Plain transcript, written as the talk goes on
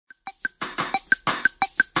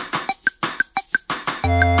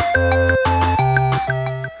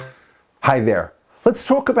Hi there. Let's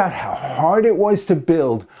talk about how hard it was to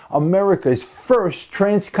build America's first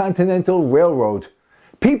Transcontinental Railroad.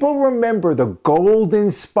 People remember the golden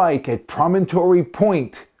spike at Promontory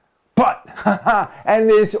Point. But, and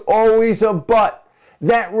there's always a but,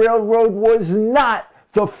 that railroad was not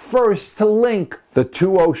the first to link the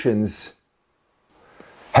two oceans.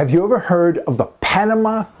 Have you ever heard of the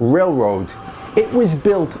Panama Railroad? It was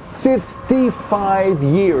built 55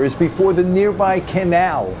 years before the nearby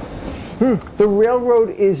Canal. The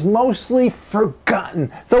railroad is mostly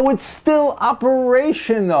forgotten, though it's still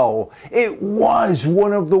operational. It was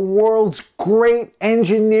one of the world's great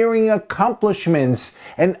engineering accomplishments,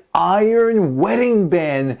 an iron wedding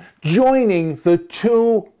band joining the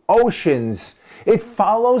two oceans. It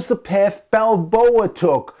follows the path Balboa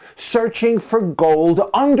took, searching for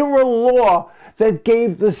gold under a law that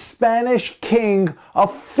gave the Spanish king a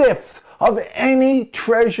fifth of any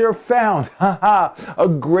treasure found. A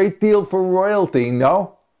great deal for royalty,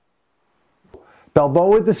 no?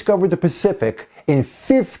 Balboa discovered the Pacific in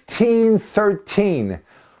 1513.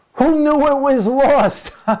 Who knew it was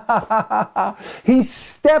lost? He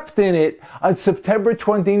stepped in it on September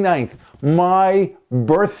 29th, my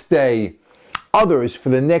birthday. Others for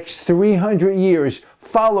the next 300 years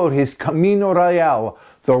followed his Camino Real,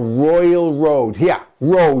 the Royal Road. Yeah,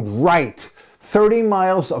 road, right. 30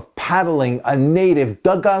 miles of paddling a native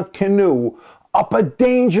dugout canoe up a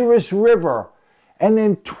dangerous river, and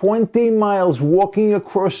then 20 miles walking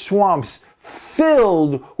across swamps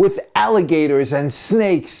filled with alligators and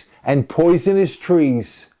snakes and poisonous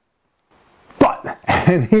trees. But,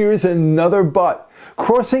 and here's another but,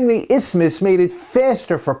 crossing the isthmus made it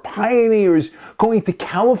faster for pioneers going to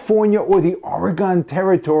California or the Oregon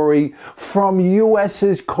Territory from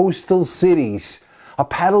US's coastal cities. A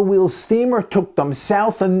paddle wheel steamer took them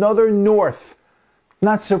south, another north.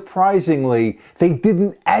 Not surprisingly, they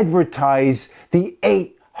didn't advertise the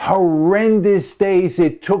 8 horrendous days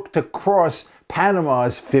it took to cross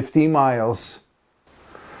Panama's 50 miles.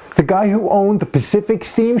 The guy who owned the Pacific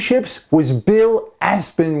steamships was Bill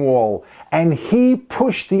Aspinwall, and he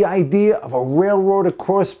pushed the idea of a railroad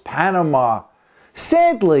across Panama.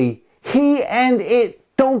 Sadly, he and it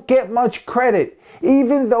don't get much credit,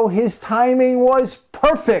 even though his timing was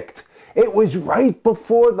perfect. It was right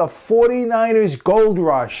before the 49ers gold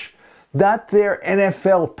rush, not their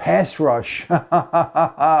NFL pass rush.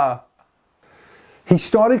 He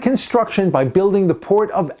started construction by building the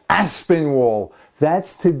port of Aspinwall,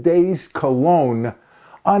 that's today's Cologne,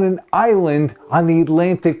 on an island on the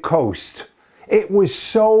Atlantic coast. It was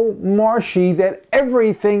so marshy that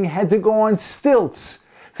everything had to go on stilts.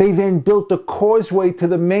 They then built a causeway to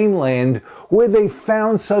the mainland, where they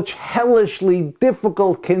found such hellishly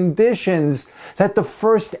difficult conditions that the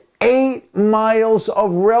first 8 miles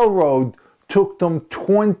of railroad took them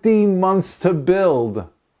 20 months to build.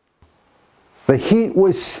 The heat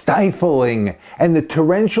was stifling, and the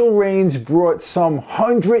torrential rains brought some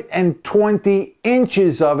 120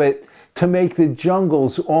 inches of it to make the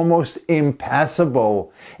jungles almost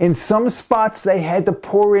impassable. In some spots, they had to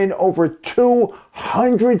pour in over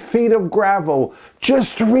 200 feet of gravel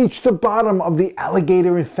just to reach the bottom of the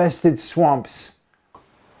alligator-infested swamps.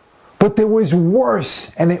 But there was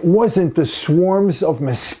worse, and it wasn't the swarms of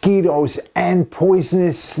mosquitoes and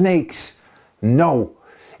poisonous snakes. No,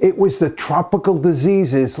 it was the tropical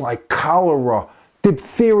diseases like cholera,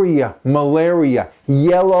 diphtheria, malaria,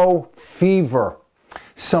 yellow fever.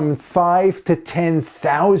 Some 5,000 to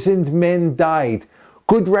 10,000 men died.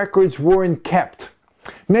 Good records weren't kept.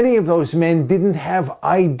 Many of those men didn't have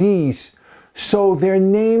IDs, so their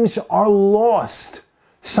names are lost.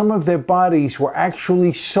 Some of their bodies were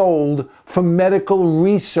actually sold for medical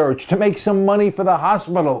research to make some money for the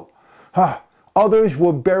hospital. Others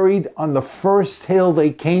were buried on the first hill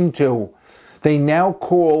they came to. They now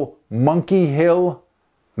call Monkey Hill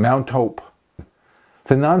Mount Hope.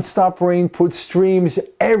 The nonstop rain put streams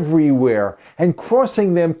everywhere, and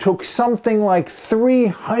crossing them took something like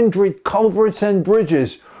 300 culverts and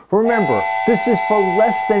bridges. Remember, this is for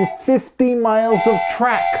less than 50 miles of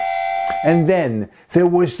track. And then there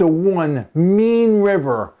was the one mean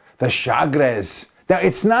river, the Chagres. Now,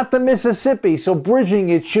 it's not the Mississippi, so bridging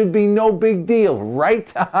it should be no big deal,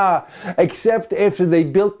 right? Except after they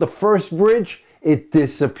built the first bridge, it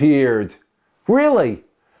disappeared. Really?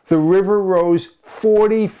 The river rose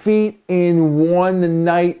 40 feet in one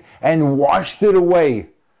night and washed it away.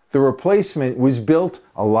 The replacement was built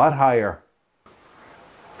a lot higher.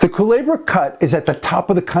 The Culebra Cut is at the top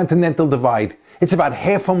of the Continental Divide. It's about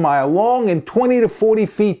half a mile long and 20 to 40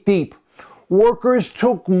 feet deep. Workers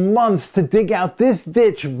took months to dig out this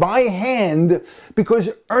ditch by hand because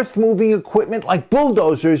earth-moving equipment like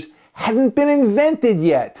bulldozers hadn't been invented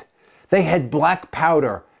yet. They had black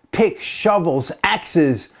powder, picks, shovels,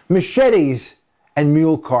 axes, machetes, and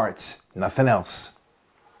mule carts. Nothing else.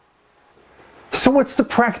 So what's the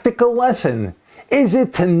practical lesson? Is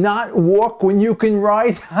it to not walk when you can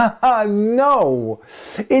ride? No.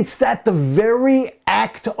 It's that the very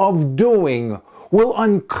act of doing will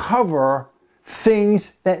uncover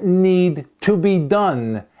things that need to be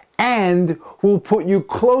done and will put you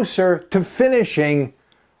closer to finishing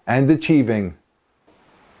and achieving.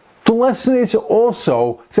 The lesson is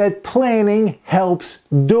also that planning helps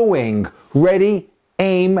doing. Ready,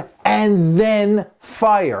 aim, and then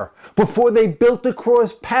fire. Before they built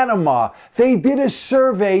across Panama, they did a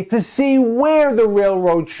survey to see where the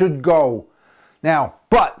railroad should go. Now,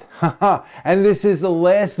 but, and this is the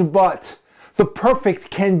last but, the perfect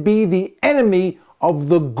can be the enemy of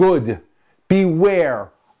the good.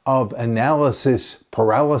 Beware of analysis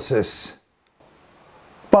paralysis.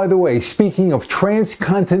 By the way, speaking of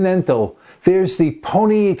Transcontinental, there's the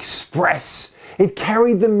Pony Express. It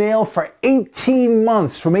carried the mail for 18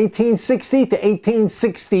 months, from 1860 to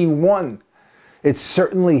 1861. It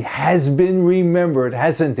certainly has been remembered,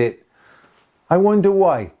 hasn't it? I wonder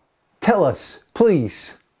why. Tell us,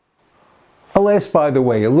 please. Alas, by the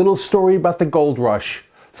way, a little story about the gold rush.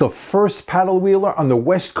 The first paddle wheeler on the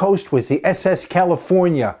West Coast was the SS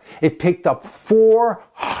California. It picked up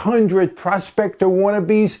 400 prospector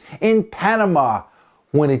wannabes in Panama.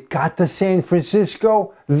 When it got to San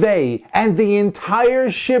Francisco, they and the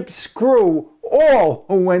entire ship's crew all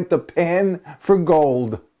went to pan for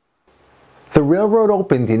gold. The railroad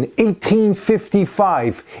opened in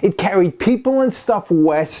 1855. It carried people and stuff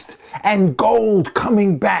west and gold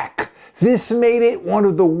coming back. This made it one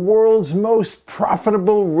of the world's most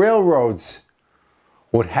profitable railroads.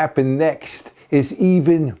 What happened next is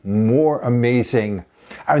even more amazing.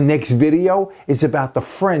 Our next video is about the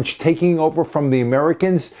French taking over from the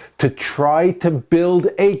Americans to try to build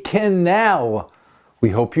a canal. We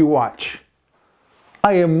hope you watch.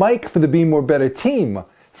 I am Mike for the Be More Better team.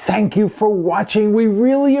 Thank you for watching. We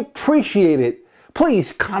really appreciate it.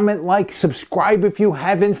 Please comment, like, subscribe if you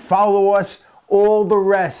haven't, follow us, all the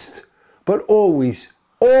rest. But always,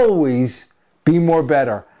 always be more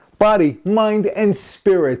better. Body, mind, and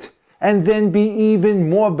spirit. And then be even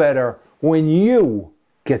more better when you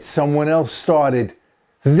get someone else started.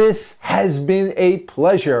 This has been a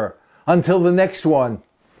pleasure. Until the next one.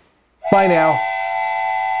 Bye now.